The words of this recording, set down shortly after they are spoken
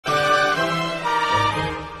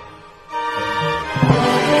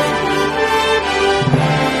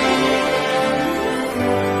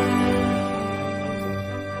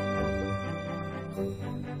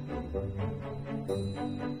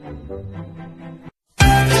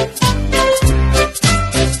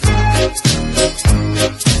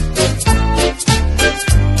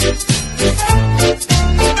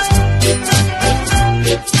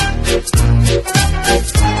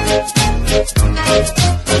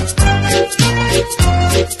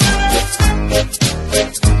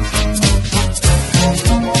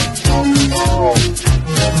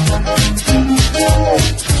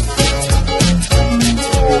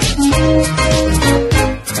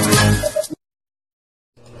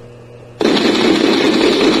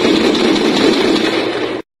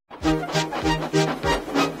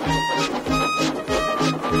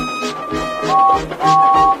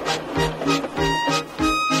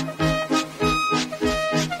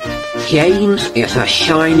James, it's a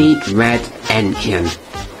shiny red engine.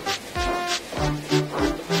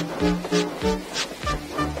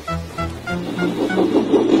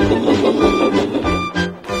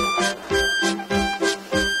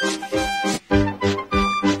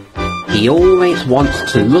 He always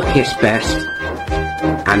wants to look his best,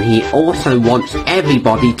 and he also wants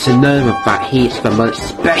everybody to know that he's the most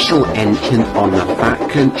special engine on the Fat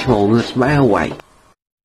Controllers Railway.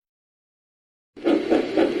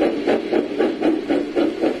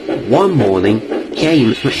 One morning,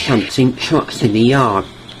 James was shunting trucks in the yard,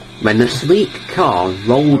 when a sleek car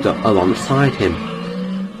rolled up alongside him.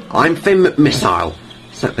 "I'm Finn McMissile,"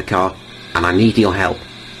 said the car, "and I need your help."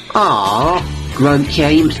 "Ah," groaned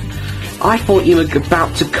James, "I thought you were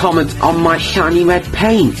about to comment on my shiny red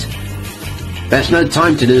paint." "There's no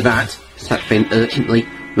time to do that," said Finn urgently.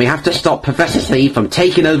 "We have to stop Professor C from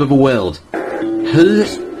taking over the world."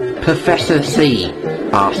 "Who's Professor C?"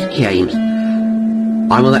 asked James.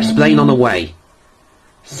 "I will explain on the way."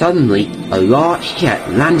 Suddenly, a large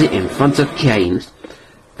jet landed in front of James.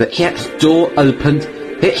 The jet's door opened,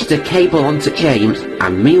 hitched a cable onto James,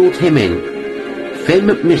 and wheeled him in. Finn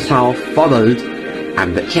McMissile followed,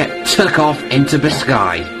 and the jet took off into the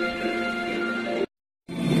sky.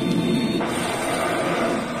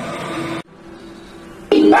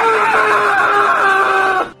 Ah!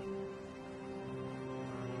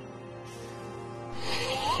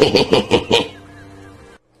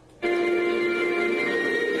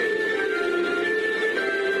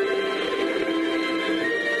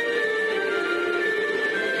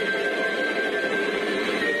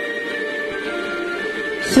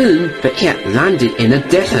 Soon the jet landed in a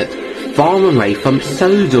desert, far away from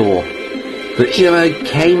Sodor. The hero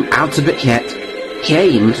came out of the jet,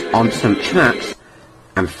 James on some tracks,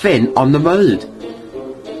 and Finn on the road.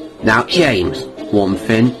 "Now James," warned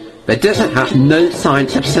Finn, "the desert has no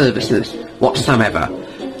signs of services whatsoever,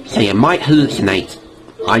 so you might hallucinate."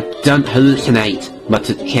 "I don't hallucinate,"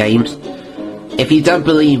 muttered James. "If you don't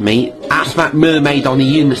believe me, ask that mermaid on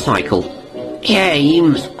the unicycle."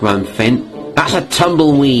 "James," groaned Finn, "that's a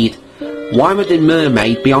tumbleweed." "Why would the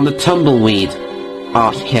mermaid be on the tumbleweed?"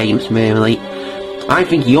 asked James merrily. "I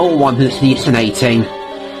think you're one who's hallucinating."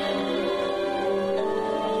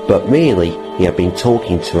 But really, he had been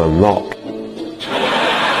talking to a rock.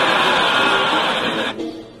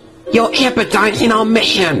 "You're jeopardizing our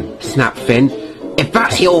mission," snapped Finn. "If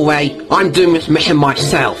that's your way, I'm doing this mission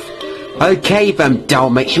myself." "Okay then,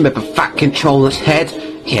 Dalmatian with a Fat Controller's head,"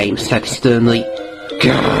 James said sternly.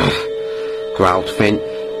 "Grrr," growled Finn.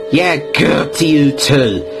 "Yeah, grrr to you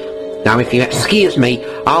too. Now if you excuse me,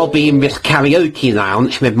 I'll be in this karaoke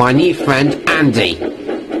lounge with my new friend Andy."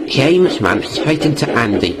 James ran straight into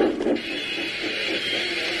Andy.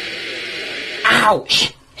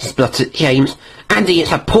 "Ouch!" spluttered James. "Andy,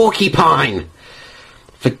 it's a porcupine!"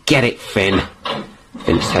 "Forget it, Finn,"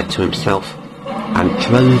 Finn said to himself, and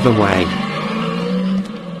drove away.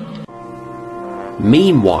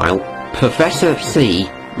 Meanwhile, Professor C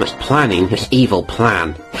was planning his evil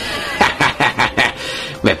plan.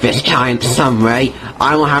 "With this giant sun ray,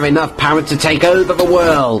 I will have enough power to take over the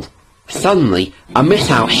world." Suddenly, a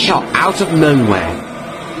missile shot out of nowhere.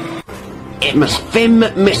 It was Finn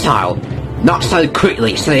McMissile. "Not so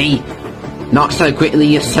quickly, see? Not so quickly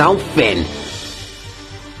yourself, Finn."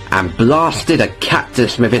 And blasted a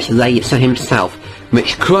cactus with his laser himself,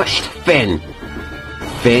 which crushed Finn.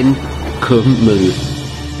 Finn couldn't move.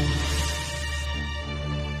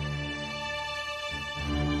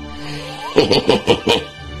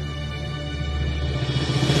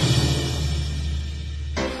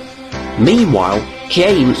 Meanwhile,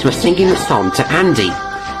 James was singing a song to Andy.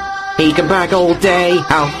 "He can brag all day,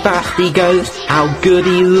 how fast he goes, how good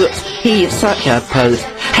he looks, he is such a pose.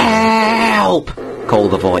 Help!"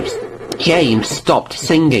 called the voice. James stopped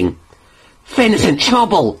singing. "Finn's in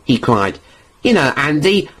trouble," he cried. "You know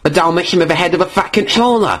Andy, the Dalmatian with the head of a Fat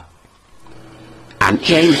Controller." And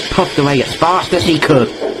James puffed away as fast as he could.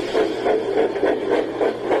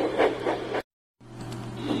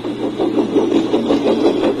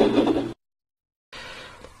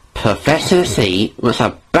 Professor C was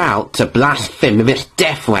about to blast Finn with his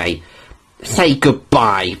death ray. "Say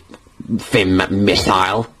goodbye, Finn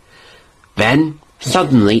McMissile." Then,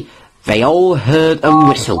 suddenly, they all heard a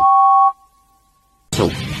whistle.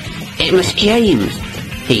 It was James.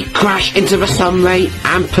 He crashed into the sun ray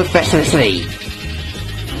and Professor C.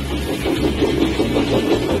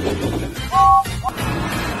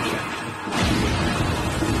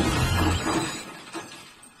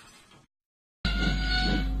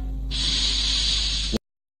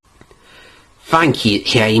 "Thank you,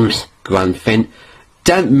 James," groaned Finn.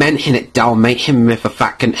 Don't mention it, Dalmatian with a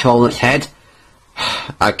fat controller's head.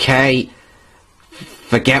 Okay.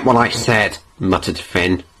 Forget what I said, muttered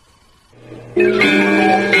Finn.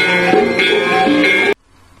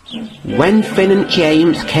 When Finn and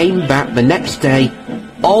James came back the next day,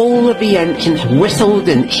 all of the engines whistled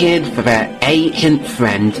and cheered for their ancient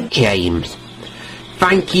friend, James.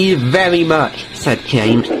 "Thank you very much," said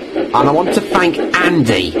James, "and I want to thank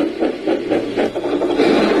Andy."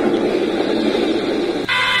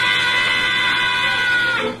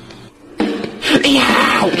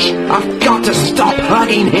 Ouch! I've got to stop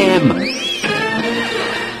hugging him!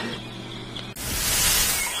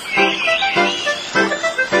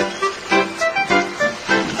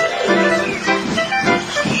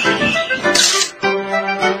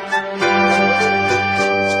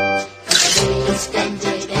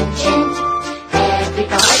 Splendid engine,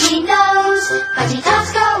 everybody knows, but he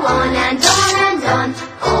does go on and on and on,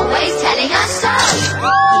 always telling us so.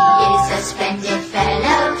 He is a splendid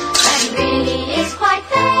fellow, but he really is quite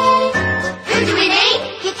vain. Who do we mean?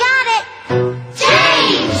 You got it!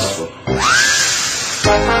 James!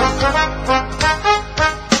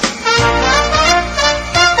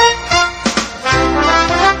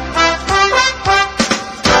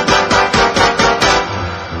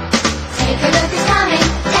 Take a look who's coming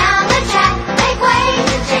down the track. Make way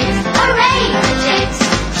for James, hooray for James.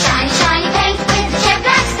 Shiny, shiny paint with the jet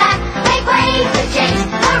black stack. Make way for James,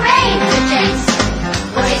 hooray for James.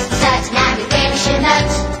 For his certain and we really should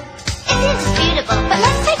note, it's indisputable, but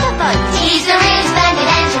let's take a vote. He's a real splendid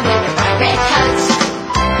engine with a bright red coat.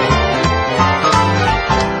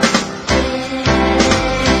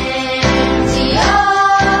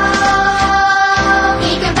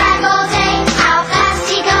 He can brag all day, how fast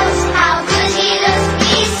he goes, how good he looks,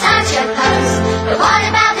 he's such a pose. But what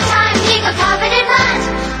about the time he got covered in mud?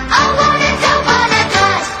 Oh, what a dope, what a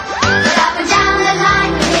dud. But up and down the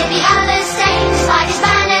line, we hear the others say, despite his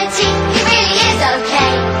vanity, he really is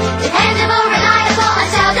okay. Dependable, reliable, and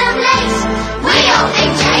seldom late. We all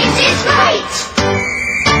think James is great.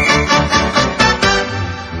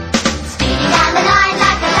 Speeding down the line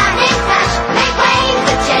like a lightning flash. Make way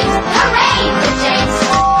for James, hooray for James.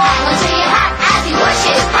 Hang on to your hat as he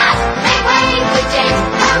whooshes past. Make way for James,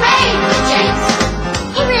 hooray for James.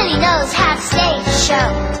 He really knows how to stage a show.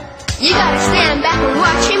 You gotta stand back and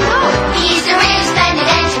watch him go. He's a real splendid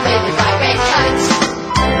engine with a bright red coat.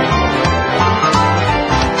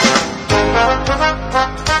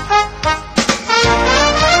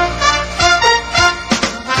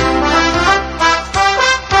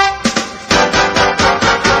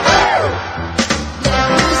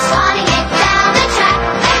 Who's swatting it down the track?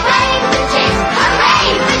 Make way for James, hooray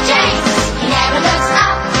for James. He never looks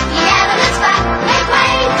up, he never looks back. Make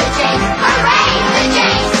way for James, hooray for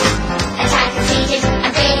James. Attack strategic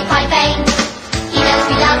and really quite vain. He knows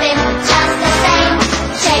we love him just the same.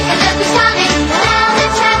 Take a look who's coming down the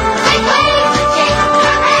track. Make way for James,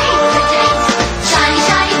 hooray for James. Shiny,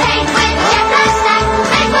 shiny paint with a jet black stack.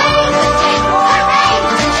 Make way for James, hooray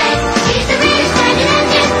for James. He's the real splendid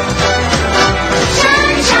engine.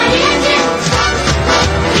 Shiny, shiny engine.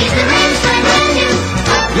 He's the real splendid engine.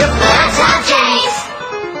 Yep. That's our James.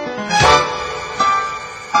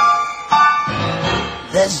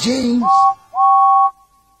 That's James.